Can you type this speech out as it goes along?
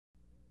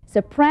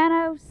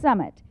Soprano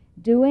Summit,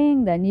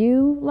 doing the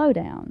new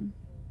Lowdown.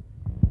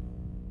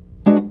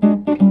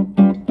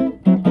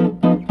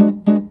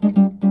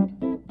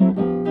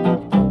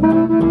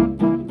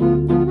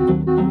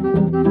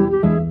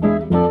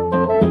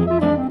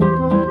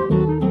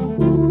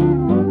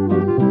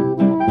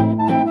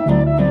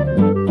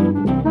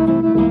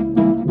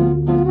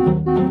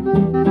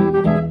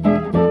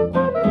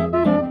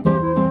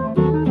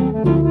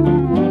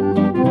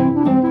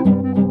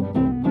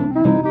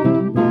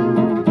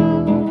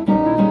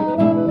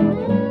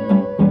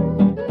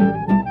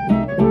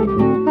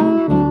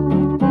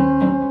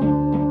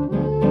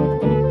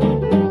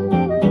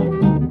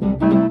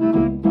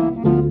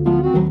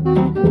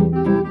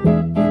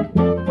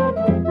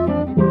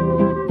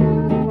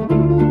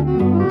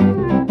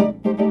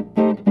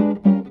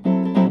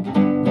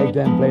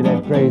 Then play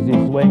that crazy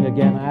swing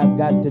again. I've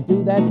got to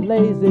do that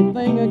lazy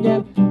thing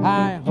again.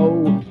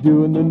 Hi-ho,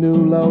 doing the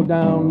new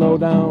Lowdown,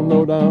 Lowdown,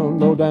 Lowdown,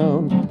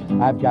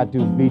 Lowdown. I've got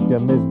 2 feet to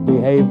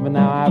misbehave, and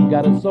now I've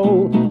got a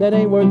soul that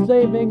ain't worth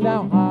saving.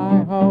 Now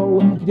hi-ho,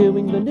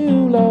 doing the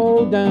new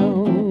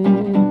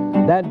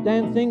Lowdown. That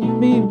dancing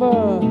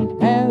fever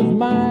has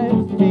my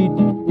feet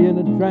in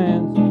a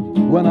trance.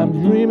 When I'm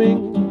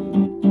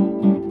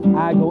dreaming,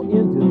 I go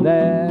into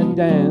that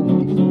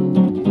dance.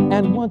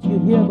 And once you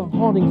hear the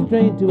haunting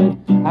strain to it,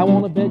 I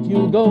want to bet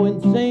you'll go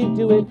insane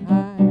to it.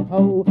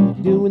 Hi-ho,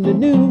 doing the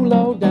new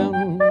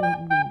Lowdown.